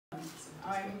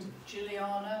I'm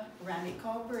Jilliana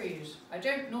Ranicar-Breese. I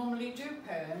don't normally do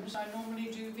poems, I normally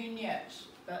do vignettes,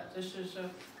 but this is a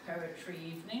poetry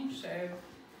evening, so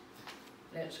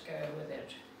let's go with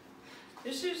it.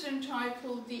 This is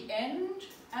entitled The End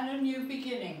and a New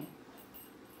Beginning.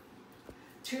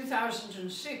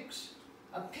 2006,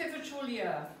 a pivotal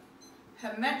year.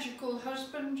 Her magical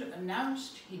husband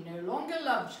announced he no longer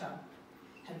loved her,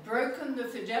 had broken the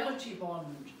fidelity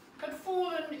bond, had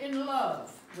fallen in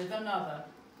love with another,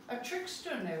 a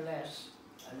trickster no less,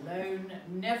 a loan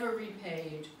never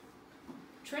repaid.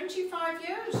 25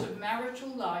 years of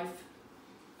marital life,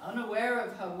 unaware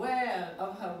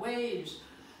of her ways,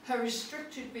 her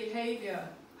restricted behaviour,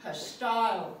 her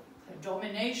style, her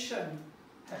domination,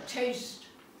 her taste,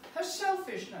 her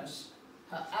selfishness,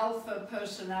 her alpha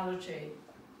personality.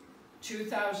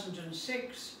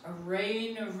 2006, a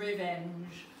reign of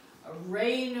revenge, a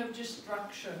reign of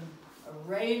destruction, a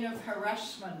reign of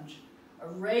harassment, a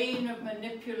reign of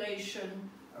manipulation,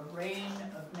 a reign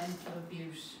of mental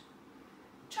abuse.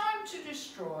 Time to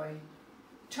destroy,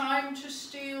 time to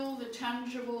steal the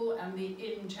tangible and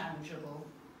the intangible,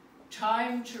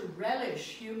 time to relish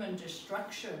human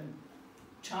destruction,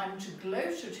 time to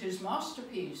gloat at his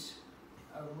masterpiece,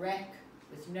 a wreck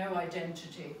with no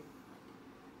identity.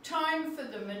 Time for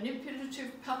the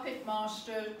manipulative puppet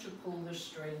master to pull the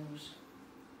strings.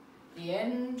 The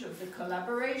end of the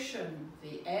collaboration,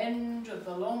 the end of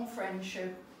the long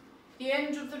friendship, the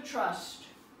end of the trust,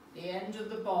 the end of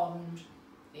the bond,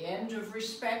 the end of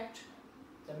respect,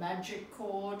 the magic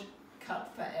cord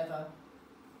cut forever.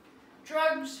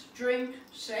 Drugs, drink,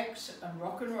 sex and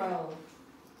rock and roll,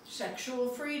 sexual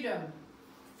freedom,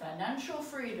 financial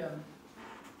freedom,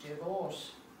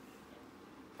 divorce.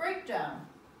 Breakdown.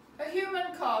 A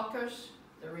human carcass,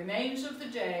 the remains of the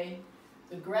day,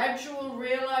 the gradual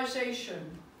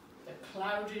realization, the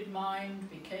clouded mind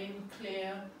became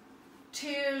clear,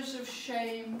 tears of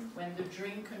shame when the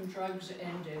drink and drugs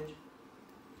ended.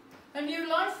 A new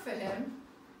life for him,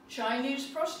 Chinese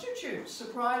prostitutes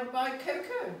supplied by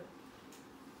cocoa.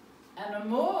 An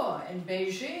amour in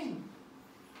Beijing,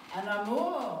 an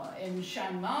amour in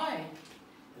Chiang Mai,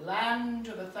 land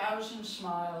of 1,000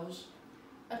 smiles,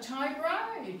 a Thai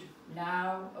bride,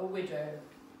 now a widow.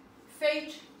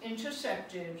 Fate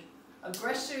intercepted,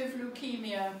 aggressive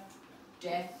leukemia,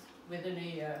 death within a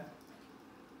year.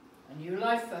 A new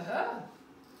life for her,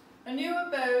 a new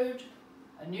abode,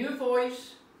 a new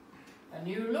voice, a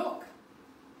new look,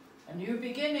 a new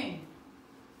beginning,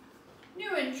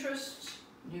 new interests,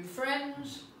 new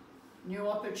friends, new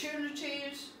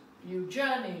opportunities, new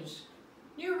journeys,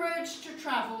 new roads to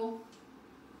travel,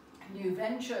 new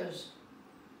ventures,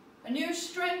 a new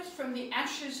strength from the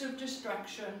ashes of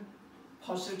destruction,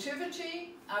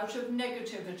 positivity out of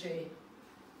negativity.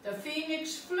 The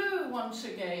phoenix flew once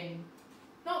again,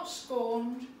 not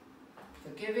scorned,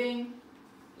 forgiving,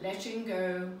 letting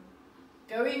go,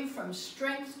 going from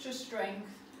strength to strength,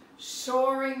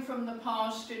 soaring from the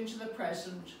past into the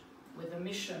present with a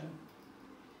mission.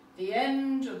 The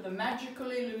end of the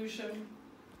magical illusion,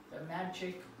 the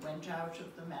magic went out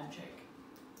of the magic.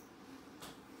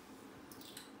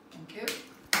 Thank you.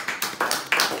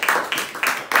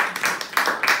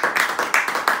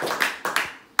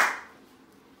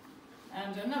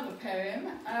 And another poem.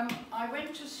 I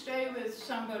went to stay with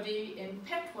somebody in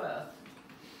Petworth,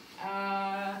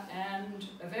 and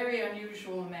a very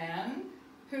unusual man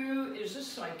who is a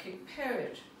psychic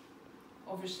poet.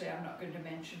 Obviously, I'm not going to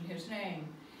mention his name.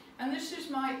 And this is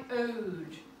my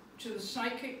ode to the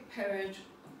psychic poet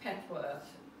of Petworth.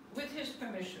 With his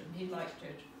permission, he liked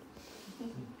it.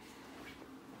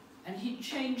 And he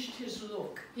changed his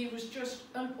look. He was just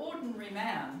an ordinary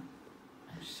man.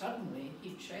 And suddenly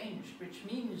he changed, which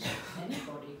means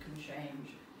anybody can change.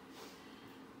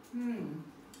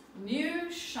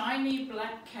 New shiny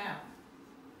black cap.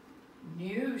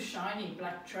 New shiny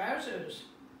black trousers.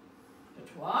 But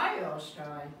why, asked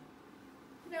I.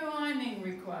 No ironing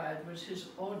required, was his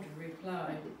odd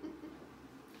reply.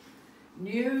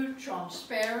 New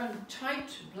transparent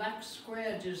tight black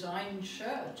square designed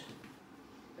shirt.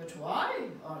 But why,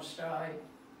 asked I.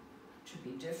 To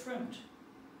be different.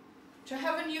 To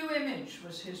have a new image,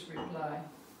 was his reply.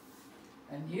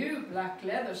 A new black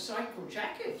leather cycle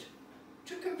jacket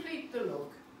to complete the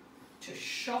look. To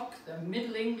shock the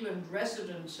Middle England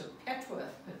residents of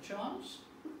Petworth, perchance.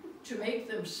 To make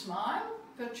them smile,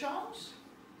 perchance.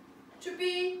 To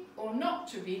be or not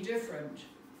to be different.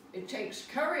 It takes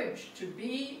courage to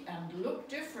be and look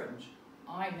different.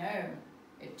 I know,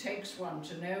 it takes one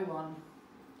to know one.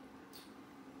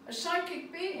 A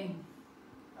psychic being,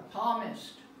 a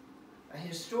palmist, a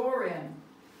historian,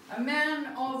 a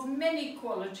man of many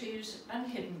qualities and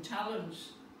hidden talents.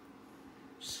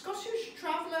 Scottish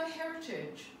traveller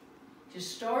heritage,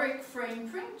 historic frame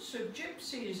prints of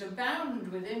gypsies abound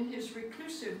within his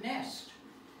reclusive nest,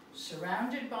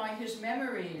 surrounded by his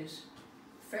memories,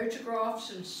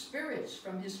 photographs and spirits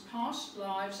from his past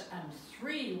lives and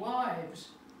 3 wives,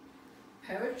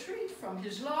 poetry from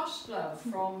his last love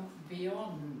from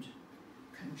beyond,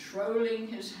 controlling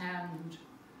his hand,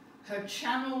 her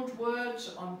channeled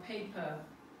words on paper,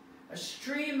 a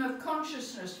stream of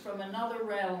consciousness from another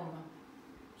realm,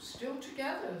 still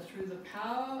together through the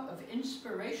power of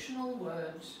inspirational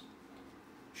words,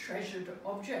 treasured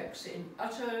objects in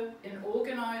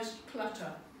organised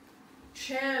clutter,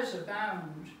 chairs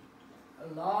abound,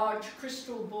 a large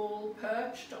crystal ball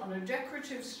perched on a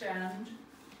decorative stand,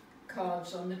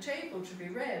 cards on the table to be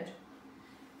read,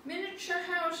 miniature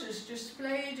houses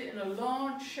displayed in a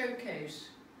large showcase,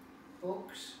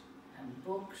 books and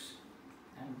books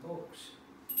and books.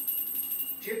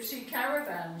 Gypsy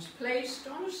caravans placed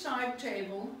on a side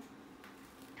table,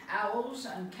 owls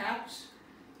and cats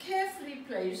carefully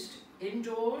placed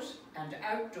indoors and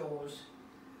outdoors,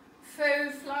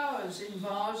 faux flowers in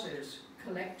vases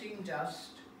collecting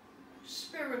dust,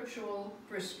 spiritual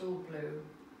Bristol blue.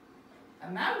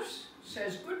 A mouse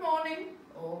says good morning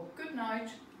or good night,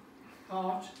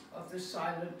 part of the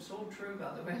silence, all true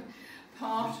by the way,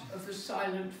 part of the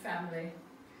silent family.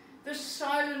 The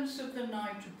silence of the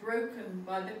night broken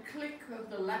by the click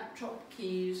of the laptop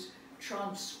keys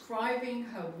transcribing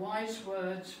her wise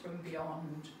words from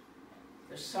beyond.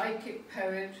 The psychic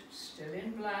poet, still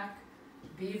in black,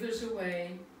 beavers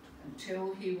away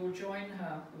until he will join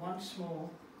her once more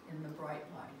in the bright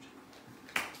light.